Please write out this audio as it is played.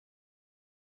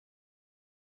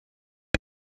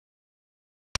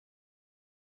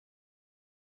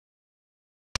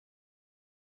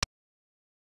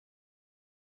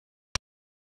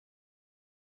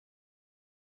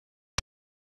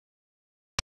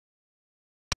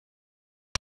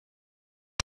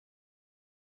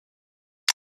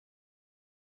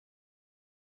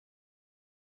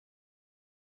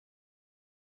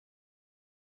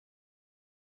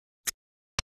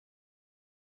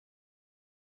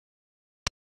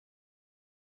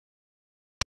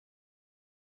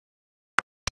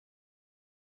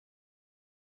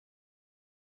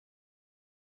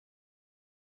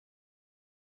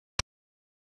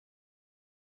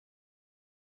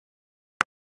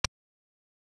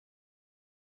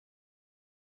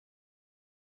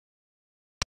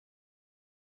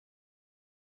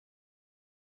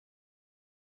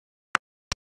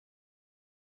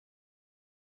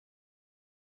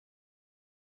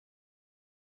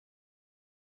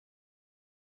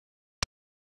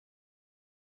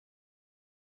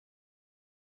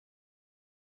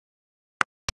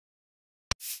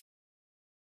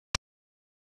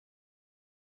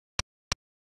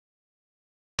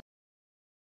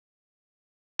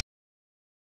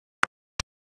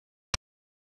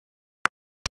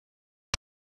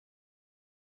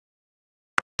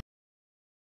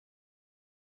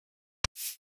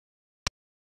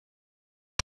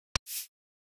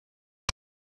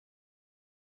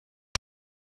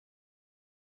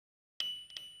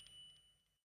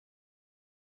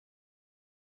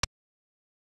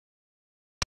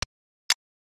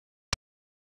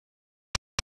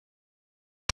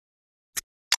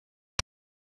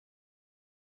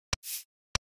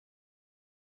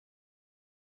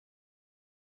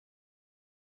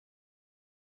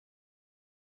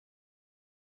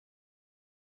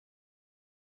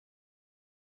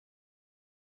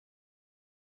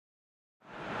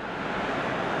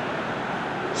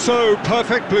So,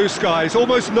 perfect blue skies,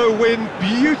 almost no wind,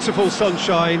 beautiful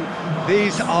sunshine.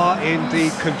 These are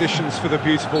indeed conditions for the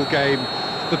beautiful game.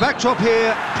 The backdrop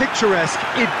here, picturesque,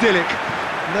 idyllic.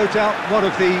 No doubt one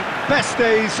of the best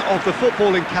days of the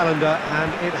footballing calendar,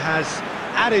 and it has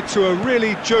added to a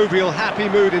really jovial, happy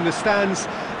mood in the stands,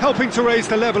 helping to raise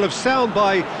the level of sound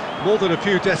by more than a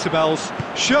few decibels.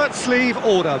 Shirt sleeve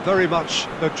order, very much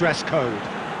the dress code.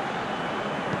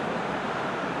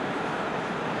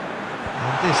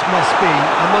 And this must be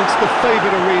amongst the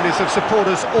favoured arenas of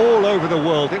supporters all over the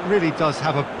world. It really does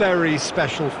have a very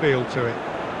special feel to it.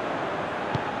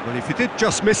 Well, if you did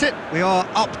just miss it, we are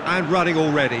up and running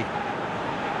already.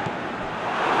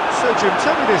 So, Jim,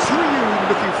 tell me this, who are you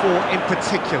looking for in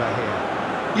particular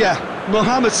here? Yeah,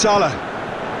 Mohamed Salah.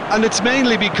 And it's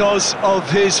mainly because of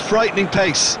his frightening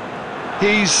pace.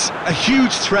 He's a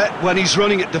huge threat when he's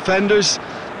running at defenders,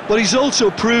 but he's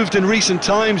also proved in recent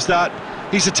times that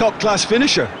he's a top-class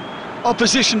finisher.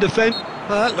 Opposition defence...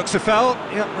 Looks a foul.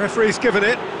 Yep, referee's given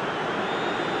it.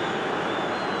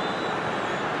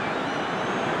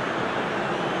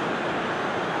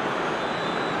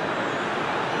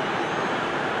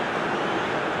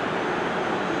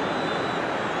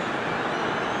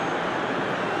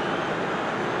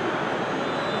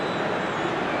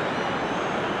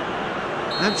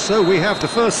 And so we have the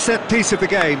first set piece of the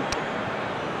game.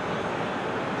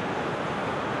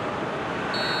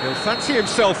 He'll fancy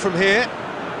himself from here.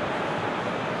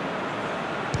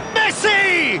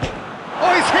 Messi!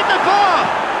 Oh, he's hit the bar!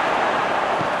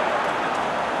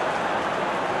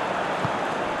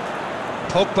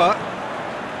 Pogba.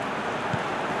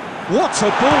 What a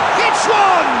ball! It's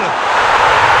one!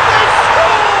 They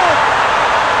scored!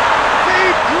 The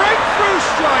breakthrough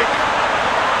strike!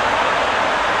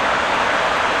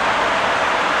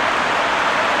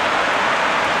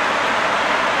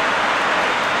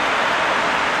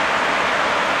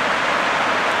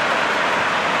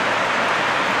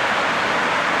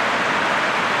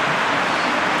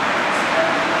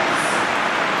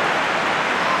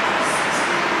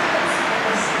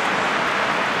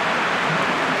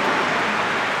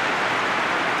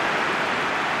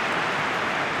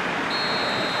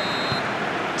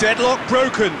 Deadlock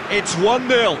broken, it's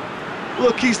 1-0.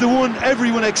 Look, he's the one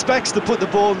everyone expects to put the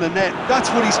ball in the net. That's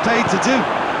what he's paid to do.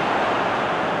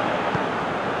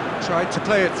 Tried to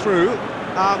play it through.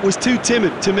 Was too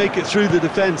timid to make it through the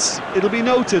defence. It'll be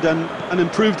noted and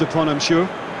improved upon, I'm sure.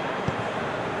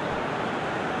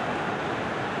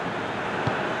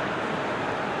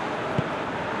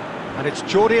 And it's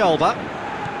Jordi Alba.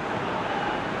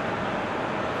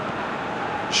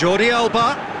 Jordi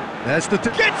Alba. There's the...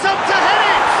 Gets up to head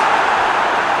it!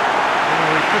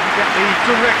 Oh, he couldn't get the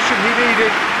direction he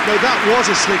needed. Now that was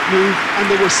a slick move, and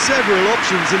there were several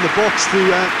options in the box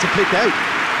to pick out.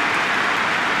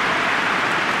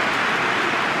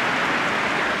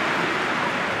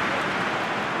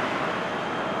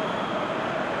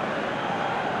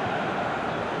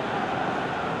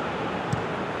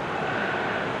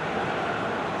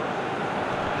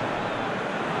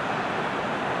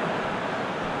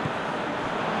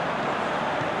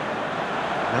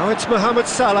 Now it's Mohamed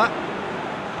Salah.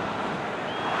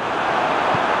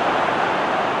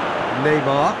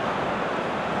 Neymar.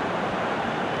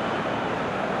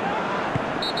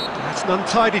 That's an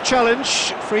untidy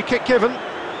challenge. Free kick given. And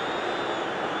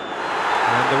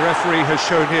the referee has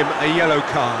shown him a yellow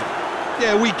card.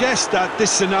 Yeah, we guessed that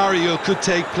this scenario could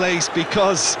take place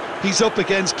because he's up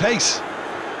against pace.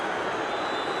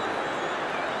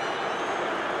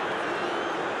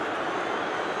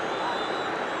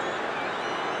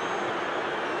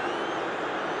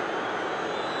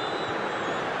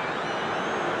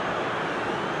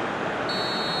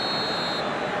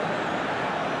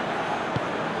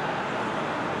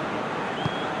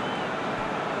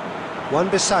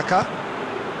 Wan-Bissaka,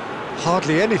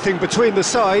 hardly anything between the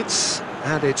sides,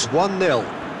 and it's 1-0.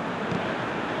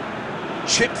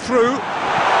 Chip through.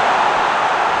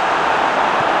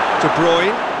 De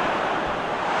Bruyne.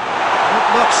 Not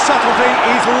much subtlety,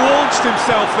 he's launched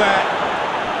himself there.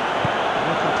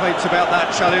 No complaints about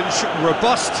that challenge,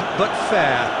 robust but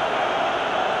fair.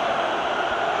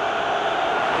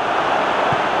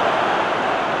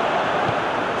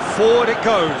 Forward it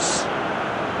goes.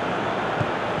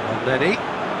 Lenny.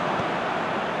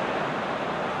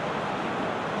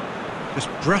 Just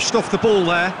brushed off the ball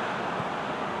there.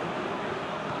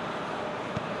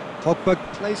 Pogba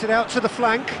plays it out to the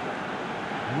flank.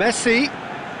 Messi.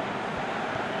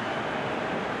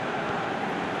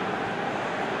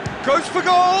 Goes for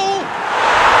goal!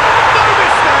 No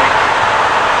mistake!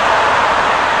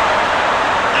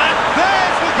 And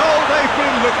there's the goal they've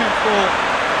been looking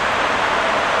for.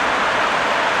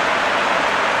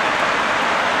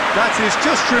 That is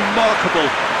just remarkable,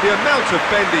 the amount of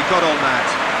bend he got on that.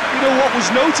 You know what was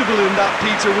notable in that,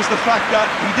 Peter, was the fact that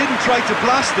he didn't try to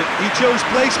blast it. He chose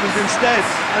placement instead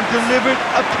and delivered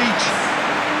a peach.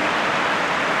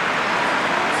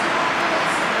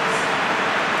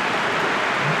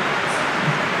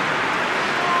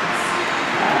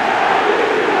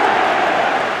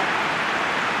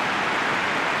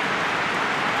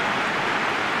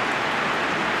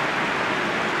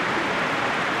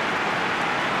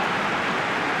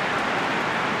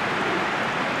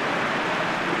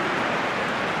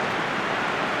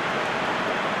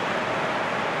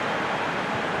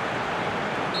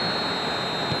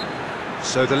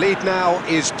 So the lead now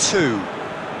is 2.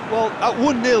 Well, at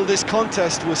 1-0 this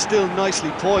contest was still nicely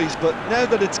poised, but now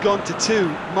that it's gone to 2,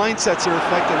 mindsets are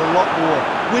affected a lot more.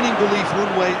 Winning belief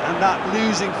one way and that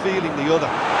losing feeling the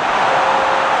other.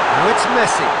 Now it's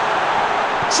Messi.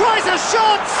 Tries a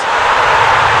shot!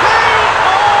 They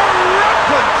are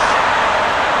rampant!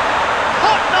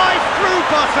 Hot knife through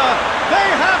butter! They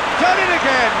have done it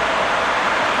again!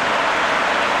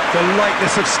 The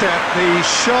lightness of step, the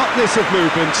sharpness of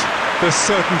movement, the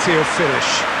certainty of finish.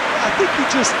 I think he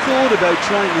just thought about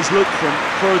trying his luck from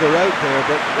further out there,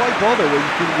 but why bother when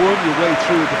you can worm your way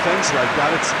through a defence like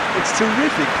that? It's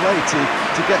terrific play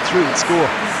to get through and score.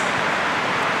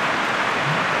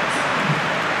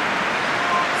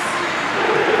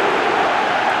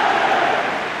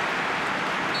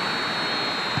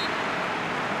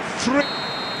 The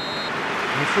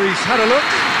referee's had a look,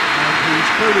 and he's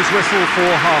blown his whistle for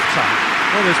half-time.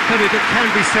 Well, there's plenty that can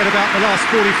be said about the last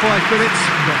 45 minutes,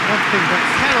 but one thing that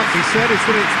cannot be said is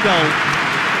that it's dull.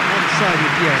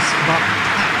 One-sided, yes, but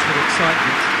packed with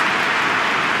excitement.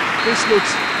 This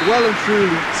looks well and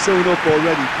truly sewn up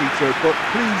already, Peter, but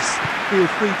please feel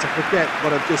free to forget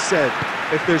what I've just said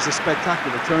if there's a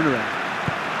spectacular turnaround.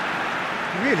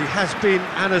 It really has been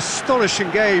an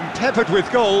astonishing game, peppered with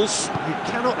goals. You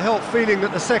cannot help feeling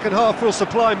that the second half will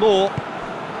supply more.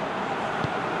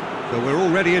 So we're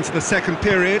already into the second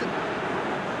period.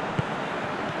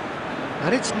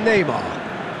 And it's Neymar.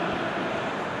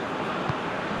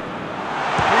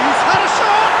 He's had a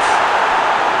shot!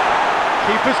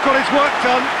 Keeper's got his work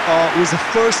done. Oh, it was a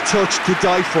first touch to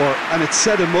die for, and it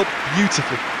set him up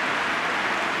beautifully.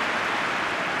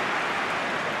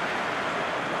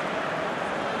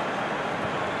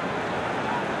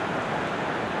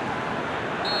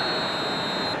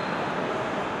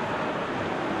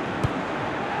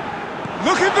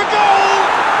 Looking for goal!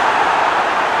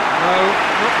 No,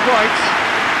 not quite.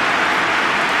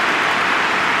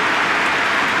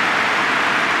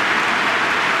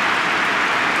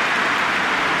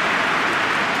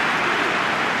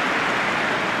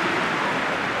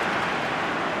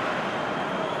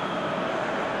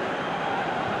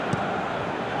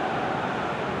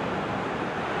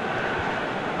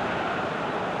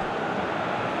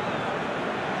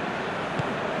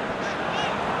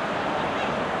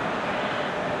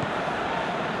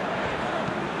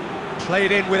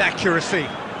 Played in with accuracy.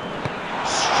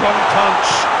 Strong punch.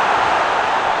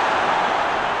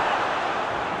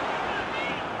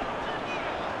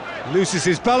 Loses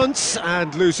his balance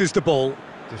and loses the ball.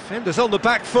 Defender's on the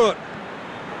back foot.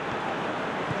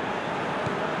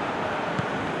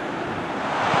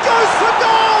 Goes for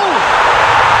goal!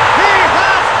 He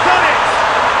has done it!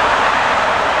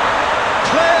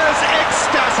 Players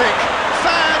ecstatic,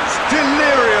 fans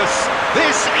delirious.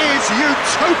 This is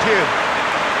utopian.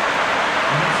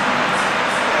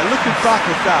 Looking back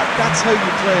at that, that's how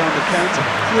you play on the counter.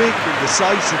 Quick and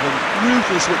decisive and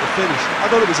ruthless with the finish. I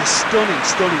thought it was a stunning,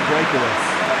 stunning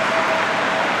breakaway.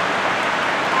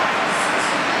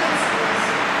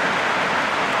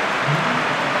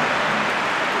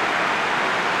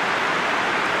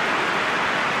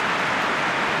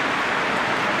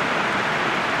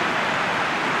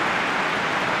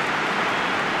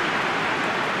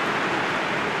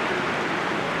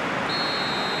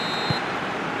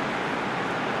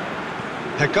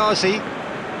 Hegazi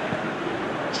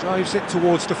drives it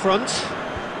towards the front.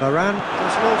 Varane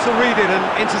does well to read it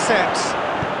and intercepts.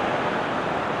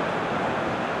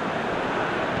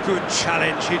 Good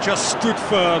challenge, he just stood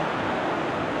firm.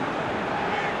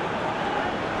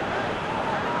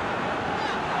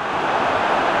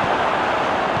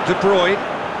 De Bruyne.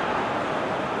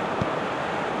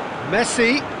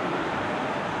 Messi.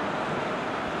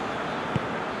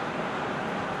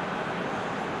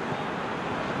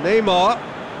 Neymar.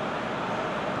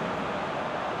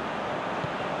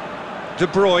 De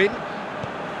Bruyne.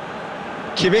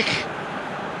 Kimmich.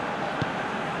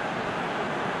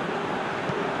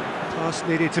 Pass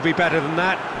needed to be better than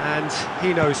that, and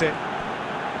he knows it.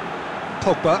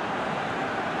 Pogba.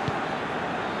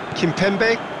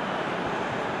 Kimpembe.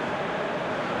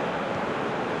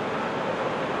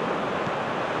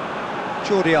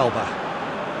 Jordi Alba.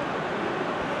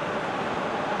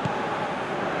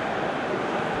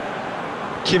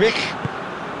 Kimmich.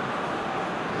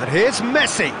 And here's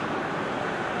Messi.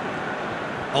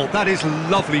 Oh, that is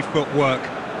lovely footwork.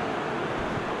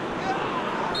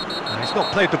 He's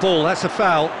not played the ball, that's a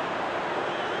foul.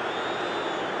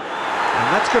 And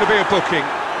that's going to be a booking.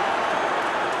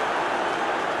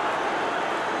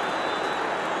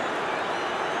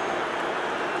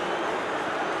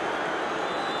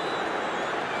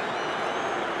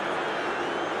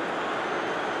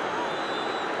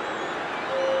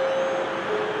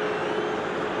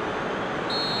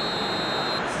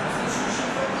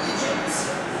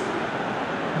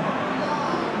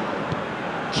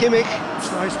 Kimmich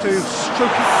tries to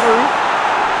stroke it through.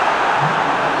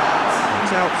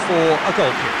 It's out for a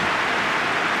goal kick.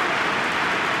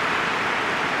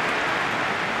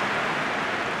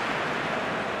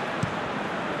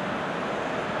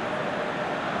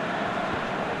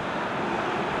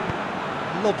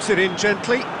 Lobs it in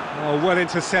gently. Oh, well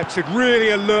intercepted, really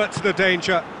alert to the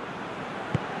danger.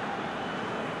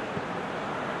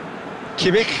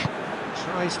 Kimmich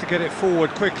tries to get it forward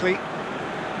quickly.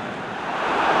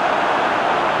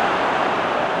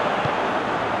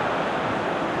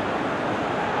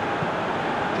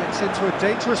 Into a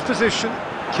dangerous position.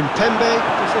 Kimpembe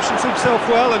positions himself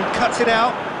well and cuts it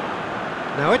out.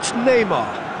 Now it's Neymar.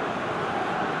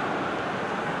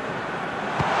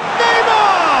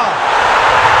 Neymar!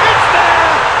 It's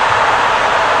there!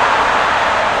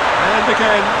 And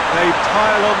again, they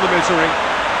pile on the misery.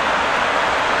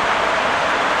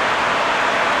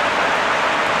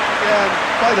 Yeah,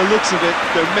 by the looks of it,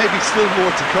 there may be still more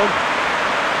to come.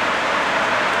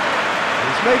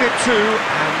 He's made it 2,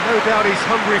 and no doubt he's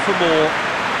hungry for more.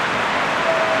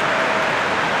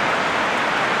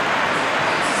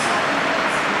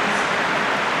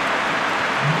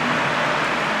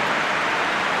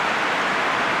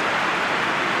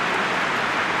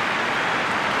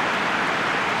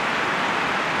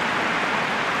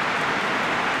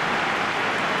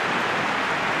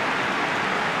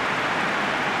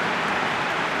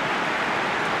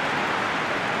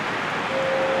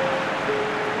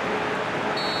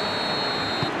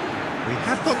 We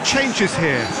have got changes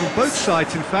here, from both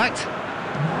sides in fact.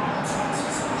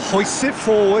 Hoists it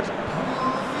forward.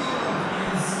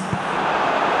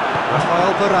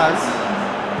 Rafael Varane.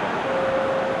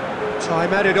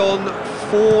 Time added on,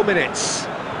 4 minutes.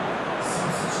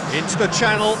 Into the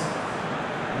channel.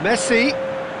 Messi.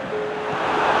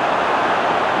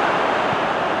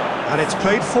 And it's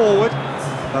played forward.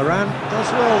 Varane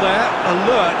does well there,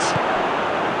 alert.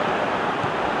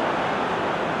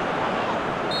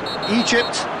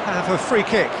 Egypt have a free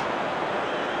kick.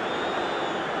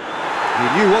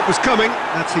 He knew what was coming,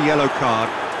 that's a yellow card.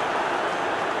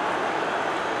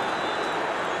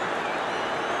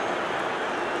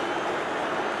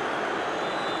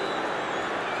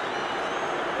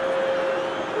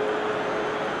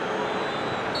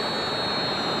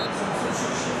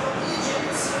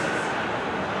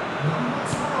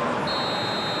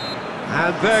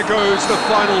 And there goes the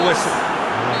final whistle.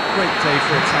 Great day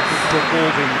for attacking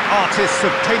football. The artists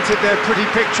have painted their pretty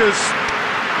pictures.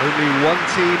 Only one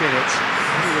team in it.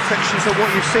 Any reflections on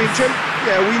what you've seen, Jim?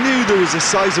 Yeah, we knew there was a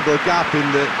sizable gap in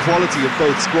the quality of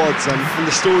both squads, and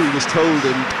the story was told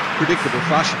in predictable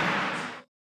fashion.